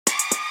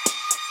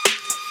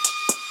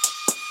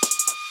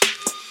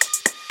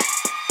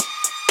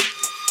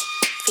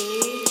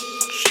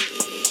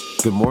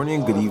Good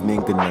morning, good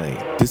evening, good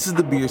night. This is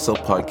the Be Yourself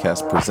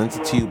podcast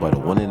presented to you by the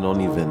one and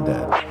only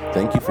Vendad.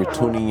 Thank you for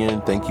tuning in,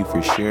 thank you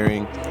for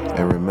sharing,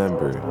 and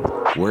remember,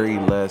 worry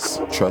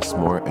less, trust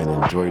more, and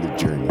enjoy the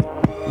journey.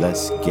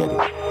 Let's get it.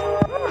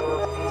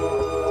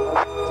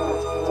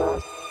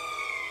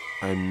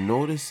 I'm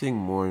noticing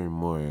more and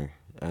more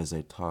as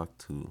I talk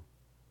to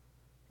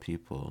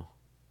people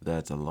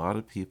that a lot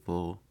of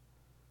people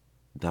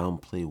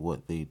downplay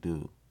what they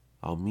do.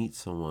 I'll meet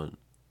someone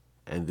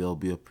and they'll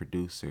be a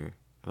producer,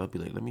 and I'll be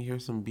like, let me hear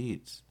some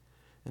beats.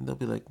 And they'll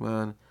be like,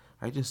 man,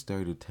 I just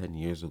started 10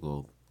 years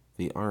ago.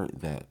 They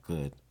aren't that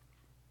good.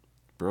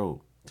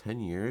 Bro,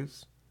 10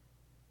 years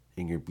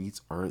and your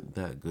beats aren't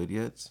that good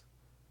yet?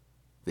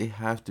 They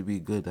have to be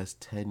good. That's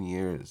 10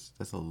 years.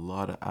 That's a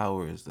lot of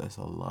hours. That's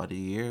a lot of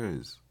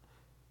years.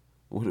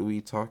 What are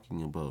we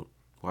talking about?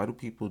 Why do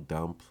people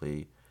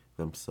downplay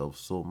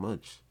themselves so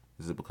much?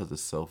 Is it because of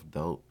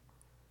self-doubt?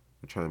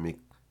 They're trying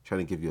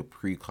to give you a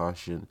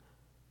precaution.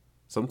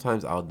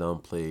 Sometimes I'll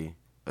downplay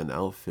an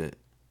outfit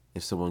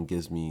if someone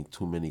gives me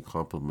too many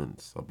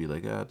compliments. I'll be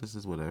like, yeah, this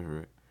is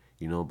whatever,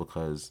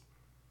 because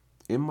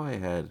in my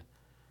head,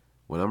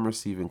 when I'm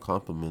receiving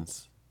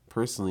compliments,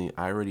 personally,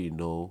 I already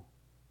know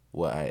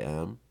what I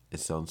am. It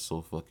sounds so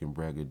fucking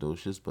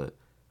braggadocious, but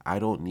I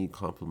don't need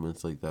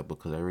compliments like that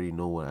because I already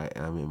know what I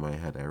am in my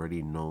head. I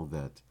already know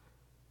that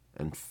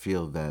and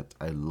feel that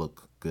I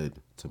look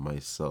good to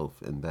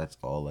myself, and that's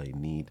all I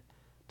need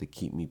to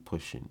keep me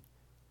pushing.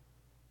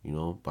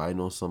 But I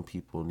know some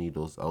people need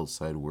those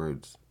outside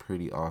words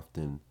pretty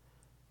often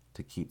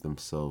to keep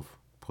themselves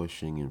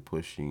pushing and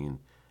pushing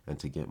and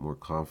to get more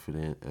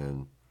confident.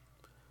 And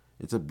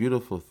it's a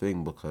beautiful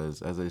thing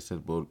because, as I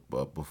said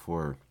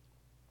before,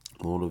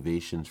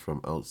 motivations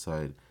from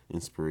outside,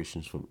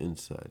 inspirations from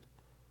inside.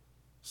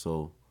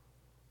 So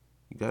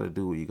you got to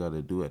do what you got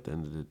to do at the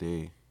end of the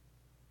day.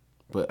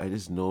 But I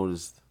just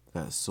noticed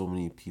that so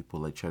many people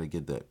like try to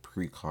get that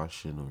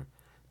precaution or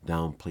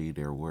downplay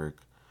their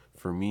work.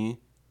 For me,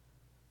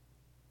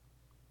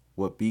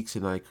 what Beaks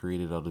and I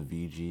created out of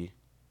VG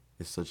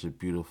is such a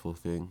beautiful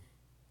thing.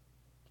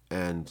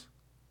 And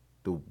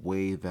the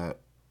way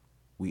that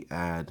we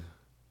add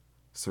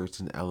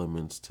certain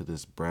elements to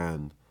this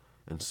brand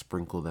and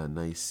sprinkle that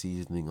nice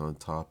seasoning on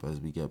top as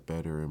we get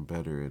better and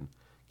better and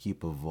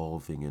keep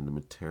evolving and the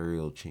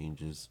material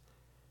changes.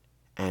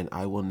 And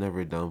I will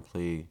never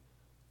downplay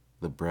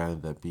the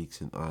brand that Beaks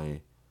and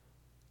I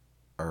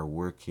are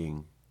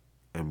working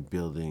and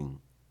building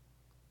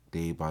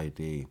day by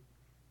day.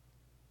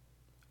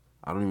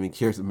 I don't even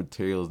care if the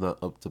material is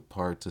not up to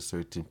par to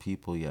certain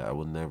people yet. I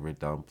will never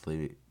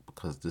downplay it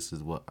because this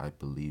is what I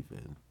believe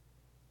in.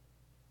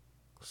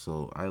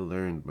 So I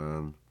learned,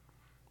 man,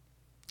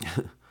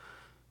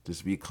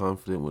 just be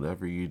confident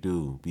whatever you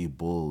do. Be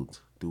bold.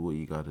 Do what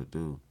you got to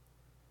do.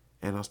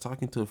 And I was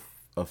talking to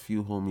a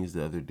few homies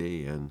the other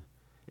day, and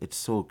it's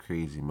so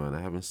crazy, man.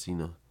 I haven't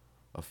seen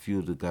a few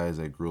of the guys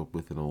I grew up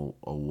with in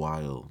a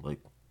while.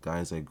 Like,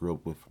 guys I grew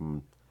up with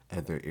from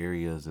other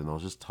areas, and I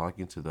was just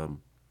talking to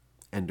them,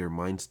 and their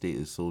mind state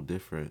is so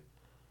different.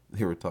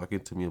 They were talking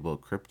to me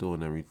about crypto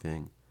and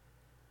everything,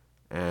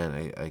 and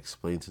I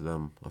explained to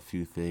them a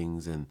few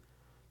things, and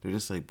they're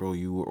just like, bro,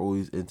 you were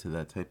always into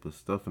that type of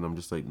stuff. And I'm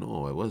just like,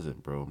 no, I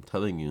wasn't, bro. I'm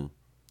telling you.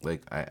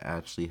 Like, I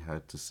actually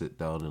had to sit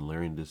down and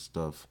learn this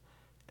stuff.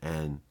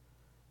 And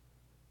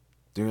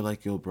they're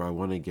like, yo, bro, I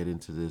want to get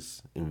into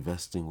this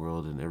investing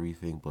world and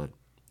everything, but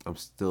I'm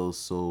still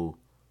so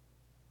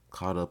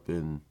caught up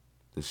in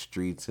the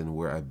streets and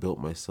where I built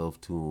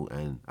myself to,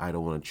 and I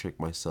don't want to trick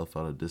myself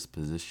out of this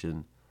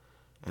position.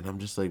 And I'm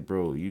just like,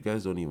 bro, you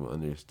guys don't even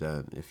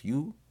understand. If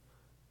you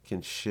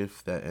can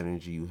shift that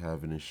energy you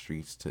have in the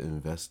streets to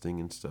investing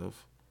and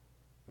stuff,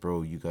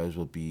 bro, you guys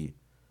will be.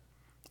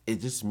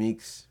 It just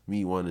makes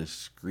me want to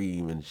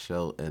scream and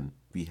shout and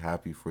be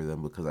happy for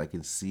them because I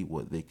can see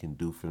what they can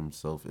do for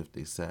themselves if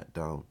they sat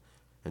down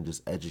and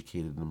just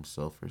educated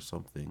themselves or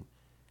something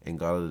and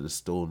got out of the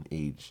stone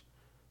age.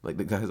 Like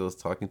the guys I was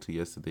talking to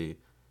yesterday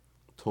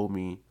told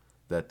me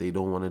that they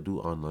don't want to do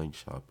online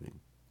shopping.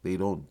 They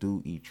don't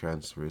do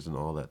e-transfers and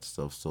all that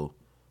stuff. So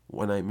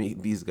when I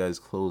make these guys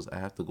clothes, I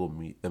have to go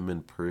meet them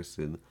in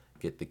person,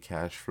 get the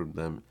cash from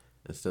them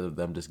instead of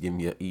them just giving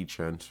me an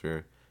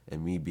e-transfer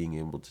and me being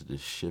able to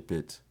just ship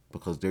it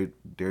because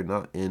they're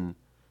not in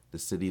the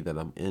city that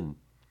I'm in.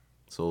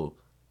 So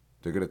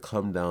they're gonna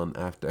come down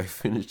after I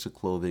finish the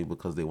clothing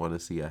because they want to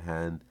see a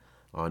hand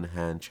on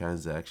hand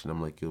transaction. I'm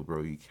like, yo,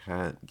 bro, you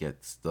can't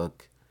get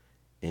stuck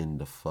in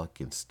the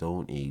fucking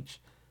stone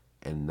age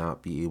and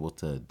not be able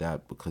to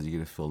adapt because you're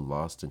gonna feel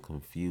lost and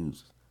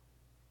confused.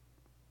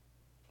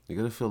 You're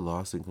gonna feel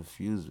lost and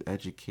confused.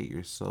 Educate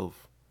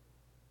yourself.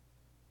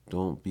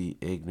 Don't be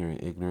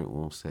ignorant. Ignorant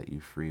won't set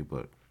you free.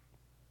 But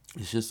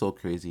it's just so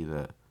crazy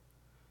that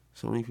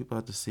so many people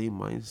have the same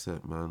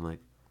mindset, man. Like,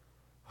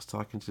 I was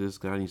talking to this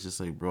guy and he's just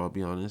like, bro, I'll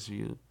be honest with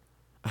you.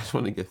 I just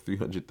want to get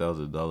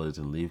 $300,000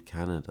 and leave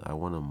Canada. I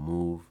want to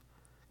move,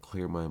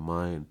 clear my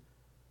mind,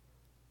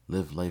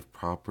 live life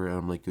proper. And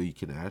I'm like, yo, you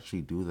can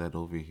actually do that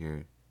over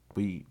here.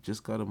 But you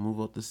just got to move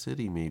out the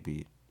city,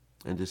 maybe.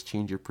 and just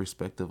change your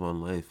perspective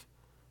on life.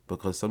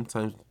 Because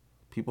sometimes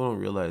people don't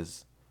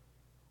realize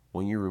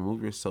when you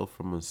remove yourself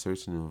from a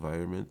certain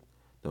environment,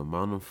 the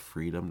amount of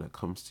freedom that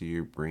comes to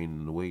your brain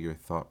and the way your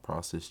thought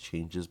process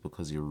changes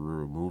because you're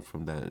removed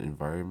from that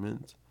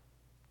environment,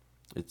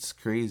 it's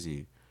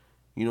crazy.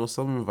 You know,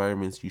 some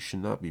environments you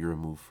should not be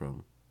removed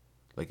from.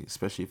 Like,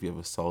 especially if you have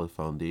a solid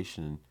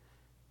foundation,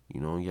 you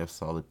know, you have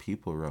solid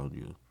people around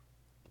you.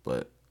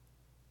 But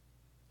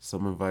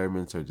some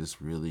environments are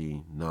just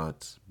really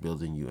not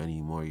building you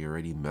anymore. You're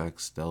already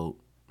maxed out.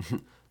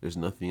 There's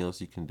nothing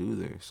else you can do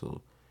there.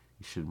 So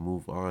you should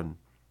move on.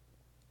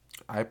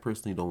 I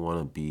personally don't want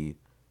to be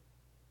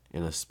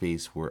in a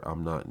space where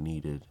I'm not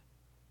needed.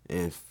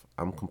 If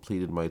I'm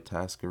completed my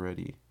task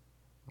already,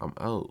 I'm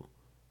out.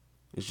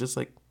 It's just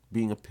like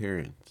being a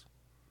parent.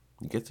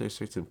 You get to a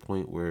certain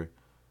point where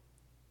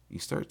you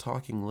start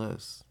talking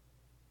less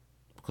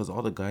because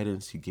all the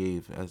guidance you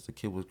gave as the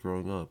kid was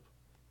growing up,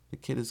 the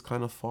kid is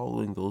kind of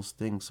following those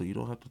things, so you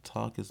don't have to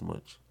talk as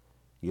much.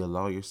 You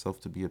allow yourself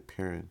to be a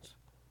parent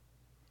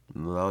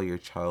and allow your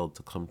child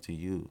to come to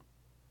you.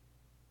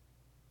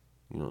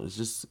 You know, it's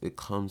just, it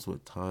comes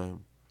with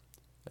time,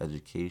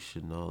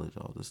 education, knowledge,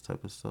 all this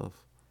type of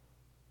stuff.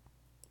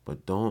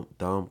 But don't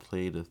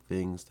downplay the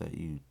things that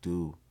you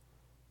do.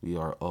 We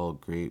are all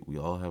great. We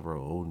all have our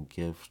own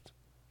gift.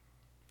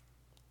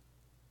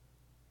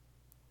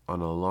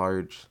 On a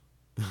large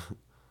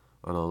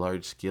on a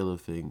large scale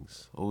of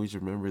things, always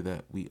remember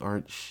that we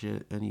aren't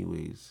shit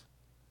anyways.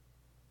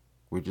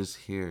 We're just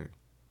here.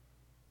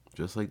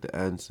 Just like the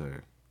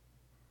answer.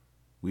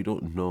 We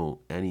don't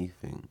know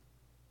anything.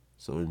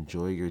 So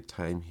enjoy your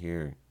time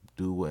here.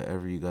 Do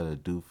whatever you gotta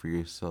do for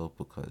yourself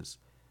because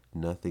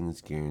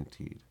nothing's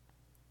guaranteed.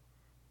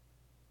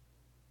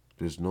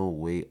 There's no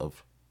way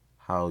of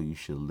how you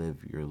should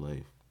live your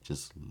life.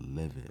 Just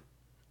live it.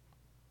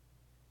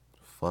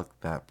 Fuck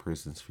that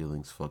person's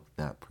feelings. Fuck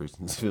that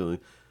person's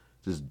feelings.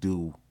 Just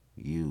do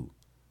you.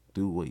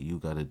 Do what you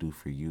gotta do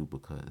for you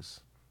because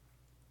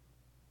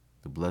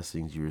the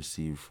blessings you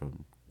receive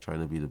from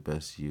trying to be the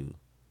best you.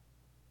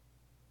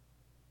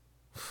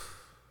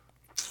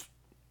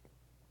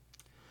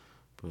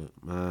 But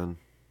man,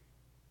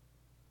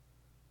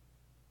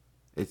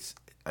 it's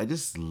I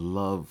just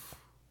love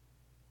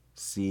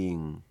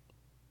seeing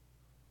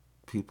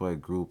people I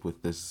grew up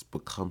with this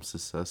become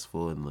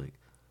successful and like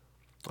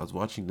I was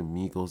watching the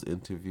Migos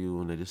interview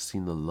and I just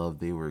seen the love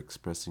they were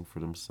expressing for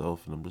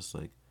themselves and I'm just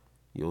like,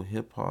 yo,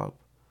 hip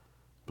hop,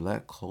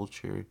 black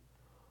culture,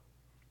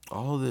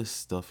 all this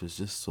stuff is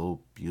just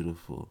so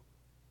beautiful.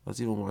 I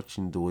was even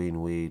watching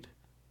Dwayne Wade.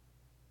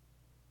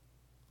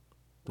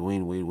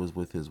 Dwayne Wade was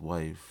with his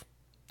wife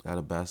at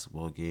a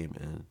basketball game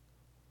and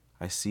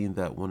I seen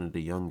that one of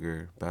the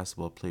younger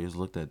basketball players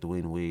looked at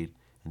Dwayne Wade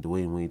and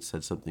Dwayne Wade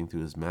said something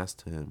through his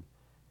mask to him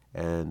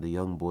and the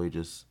young boy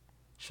just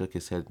shook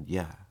his head,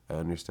 yeah, I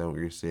understand what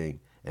you're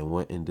saying, and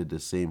went and did the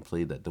same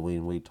play that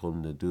Dwayne Wade told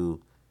him to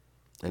do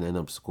and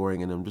ended up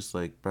scoring. And I'm just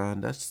like,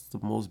 man, that's the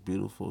most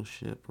beautiful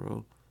shit,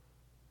 bro.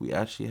 We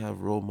actually have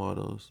role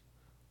models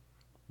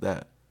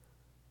that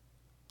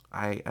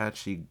I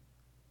actually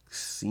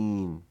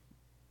seen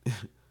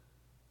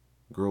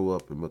grow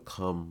up and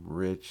become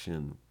rich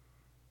and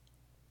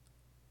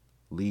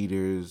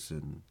leaders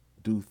and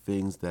do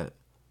things that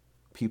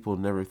people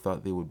never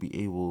thought they would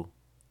be able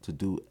to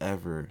do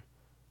ever.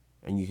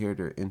 And you hear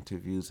their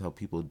interviews, how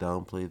people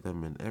downplay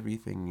them and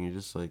everything. And you're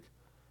just like,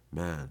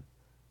 man,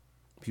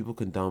 people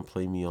can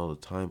downplay me all the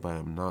time, but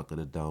I'm not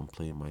gonna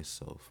downplay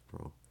myself,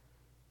 bro.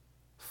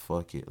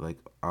 Fuck it. Like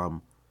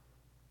I'm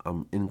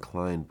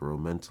inclined, bro.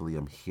 Mentally,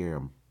 I'm here.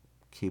 I'm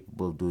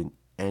capable of doing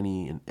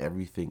any and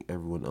everything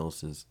everyone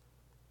else is,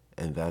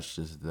 and that's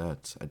just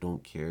that. I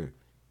don't care.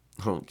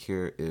 I don't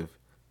care if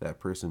that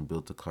person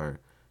built a car.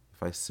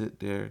 If I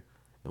sit there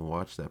and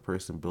watch that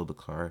person build a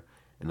car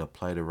and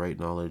apply the right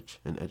knowledge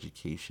and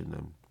education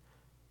and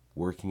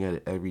working at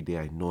it every day,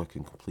 I know I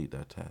can complete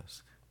that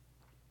task.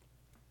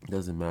 It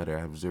doesn't matter.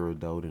 I have zero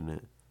doubt in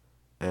it.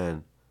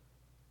 And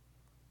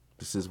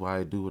this is why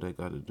I do what I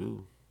gotta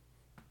do.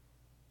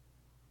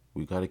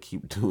 We gotta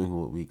keep doing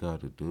what we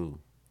gotta do.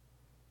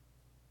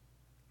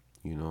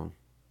 You know?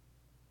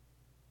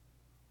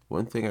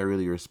 One thing I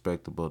really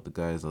respect about the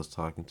guys I was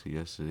talking to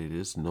yesterday, they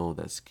just know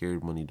that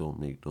scared money don't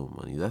make no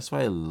money. That's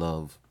why I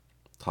love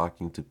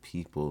talking to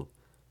people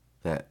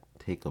that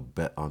take a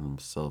bet on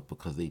themselves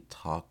because they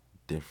talk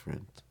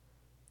different.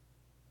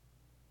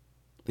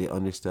 They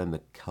understand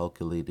the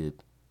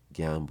calculated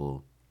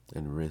gamble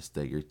and risk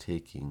that you're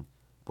taking,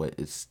 but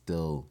it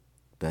still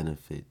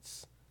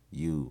benefits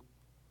you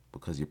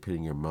because you're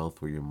putting your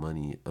mouth where your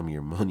money,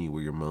 your money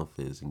where your mouth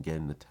is and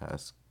getting the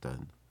task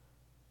done.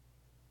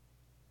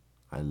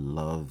 I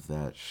love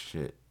that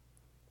shit.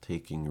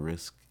 Taking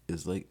risk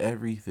is like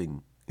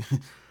everything.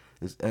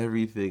 It's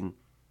everything.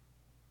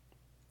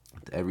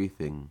 It's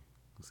everything.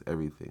 It's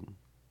everything.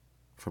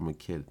 From a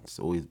kid, it's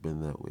always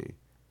been that way.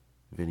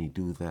 Vinny,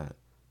 do that.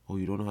 Oh,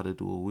 you don't know how to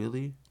do a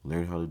wheelie?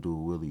 Learn how to do a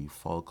wheelie. You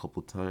fall a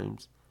couple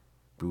times,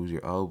 bruise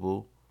your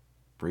elbow,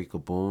 break a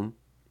bone,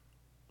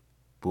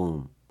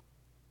 boom.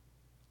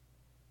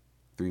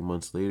 3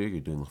 months later, you're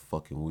doing a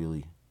fucking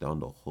wheelie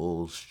down the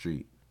whole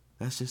street.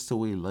 That's just the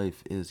way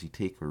life is. You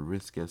take a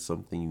risk at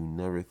something you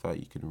never thought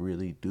you can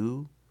really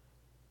do,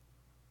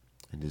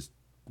 and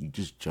you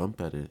just jump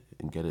at it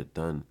and get it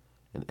done.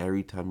 And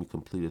every time you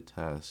complete a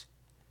task,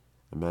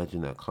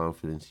 imagine that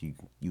confidence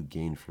you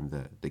gain from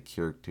that, the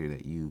character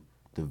that you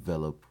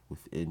develop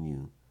within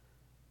you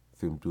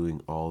from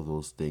doing all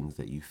those things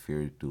that you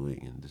feared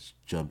doing and just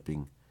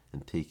jumping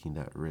and taking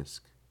that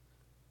risk.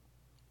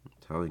 I'm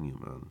telling you,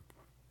 man.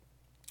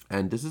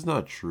 And this is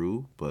not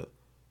true, but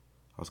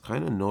I was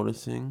kind of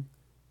noticing,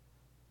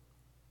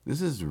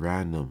 this is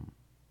random,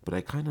 but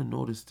I kind of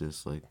noticed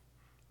this, like,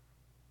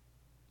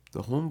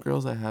 the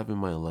homegirls I have in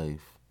my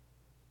life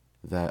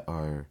that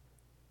are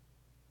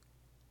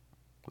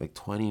like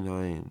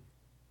 29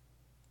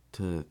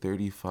 to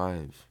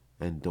 35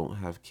 and don't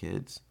have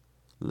kids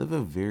live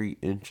a very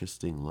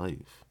interesting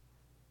life.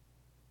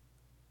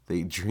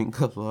 They drink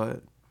a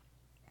lot,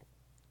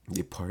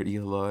 they party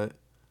a lot,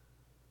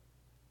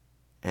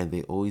 and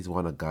they always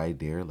want a guy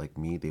there like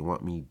me. They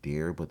want me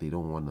there, but they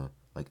don't want to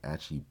like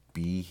actually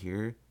be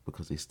here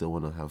because they still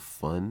want to have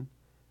fun.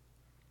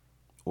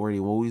 Or they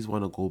always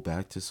want to go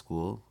back to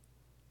school,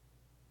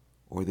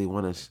 or they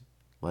want to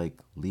like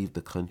leave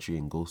the country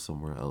and go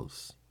somewhere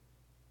else.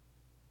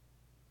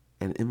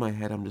 And in my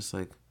head, I'm just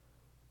like,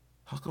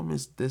 how come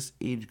it's this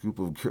age group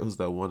of girls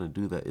that want to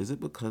do that? Is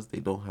it because they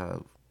don't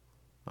have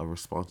a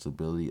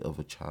responsibility of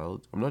a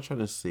child? I'm not trying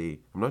to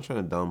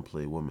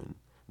downplay women.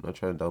 I'm not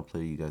trying to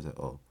downplay you guys at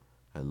all.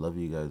 I love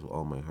you guys with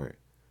all my heart.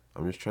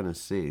 I'm just trying to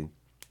say,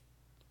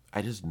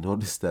 I just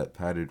noticed that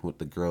pattern with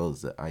the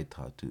girls that I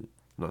talk to.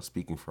 I'm not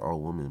speaking for all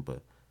women,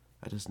 but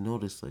I just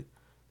noticed like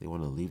they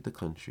want to leave the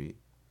country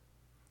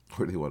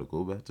or they want to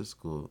go back to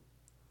school.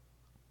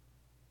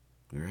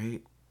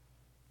 Right?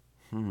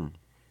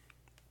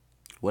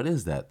 What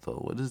is that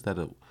though? What is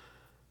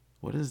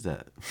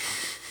that?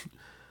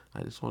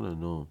 I just want to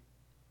know.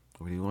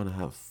 Or they want to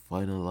have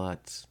fun a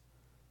lot,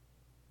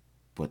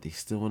 but they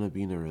still want to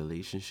be in a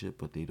relationship,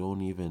 but they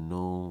don't even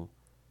know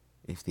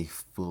if they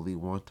fully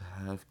want to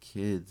have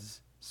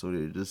kids. So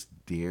they're just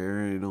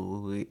there in a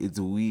way. It's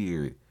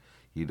weird,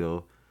 you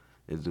know.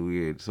 It's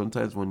weird.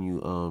 Sometimes when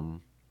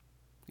you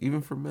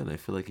even for men, I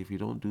feel like if you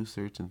don't do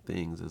certain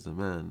things as a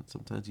man,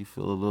 sometimes you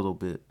feel a little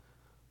bit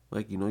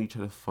like, you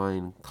try to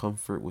find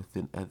comfort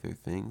within other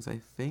things. I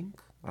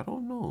think, I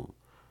don't know.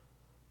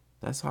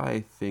 That's how I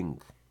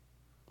think.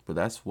 But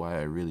that's why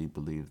I really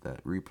believe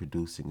that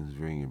reproducing is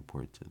very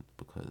important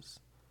because,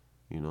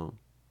 you know,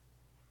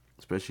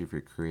 especially if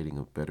you're creating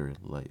a better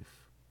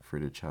life for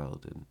the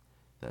child, and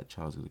that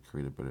child's going to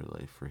create a better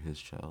life for his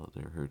child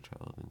or her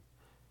child, and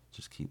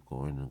just keep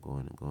going and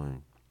going and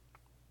going.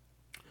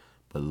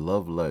 But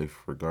love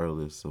life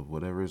regardless of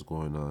whatever is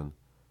going on,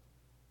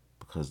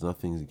 because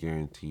nothing's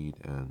guaranteed.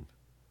 And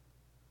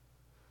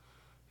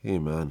hey,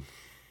 man,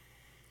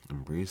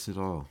 embrace it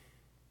all.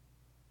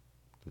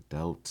 The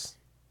doubts,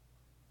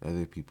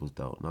 other people's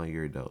doubt, not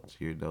your doubts.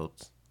 Your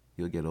doubts,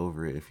 you'll get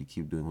over it if you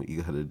keep doing what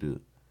you gotta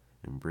do.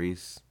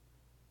 Embrace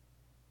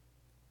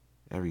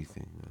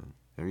everything, man.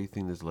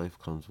 Everything this life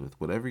comes with.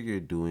 Whatever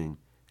you're doing,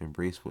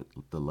 embrace what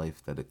the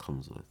life that it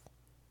comes with.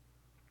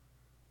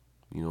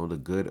 The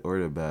good or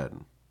the bad.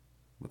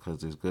 Because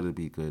there's gonna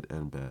be good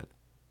and bad.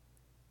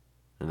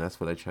 And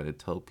that's what I try to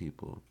tell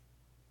people.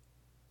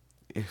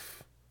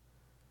 If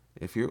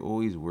you're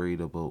always worried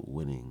about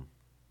winning,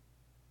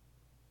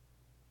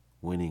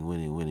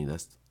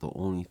 that's the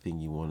only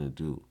thing you want to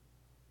do.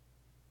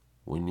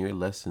 When your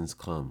lessons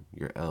come,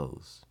 your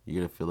L's, you're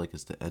going to feel like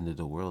it's the end of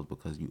the world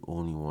because you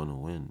only want to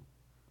win.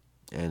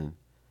 And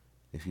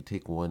if you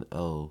take one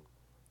L,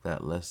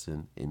 that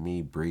lesson, it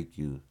may break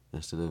you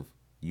instead of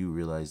you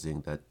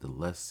realizing that the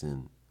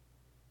lesson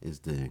is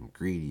the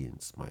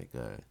ingredients, my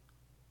guy.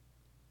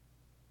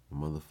 The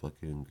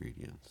motherfucking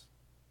ingredients.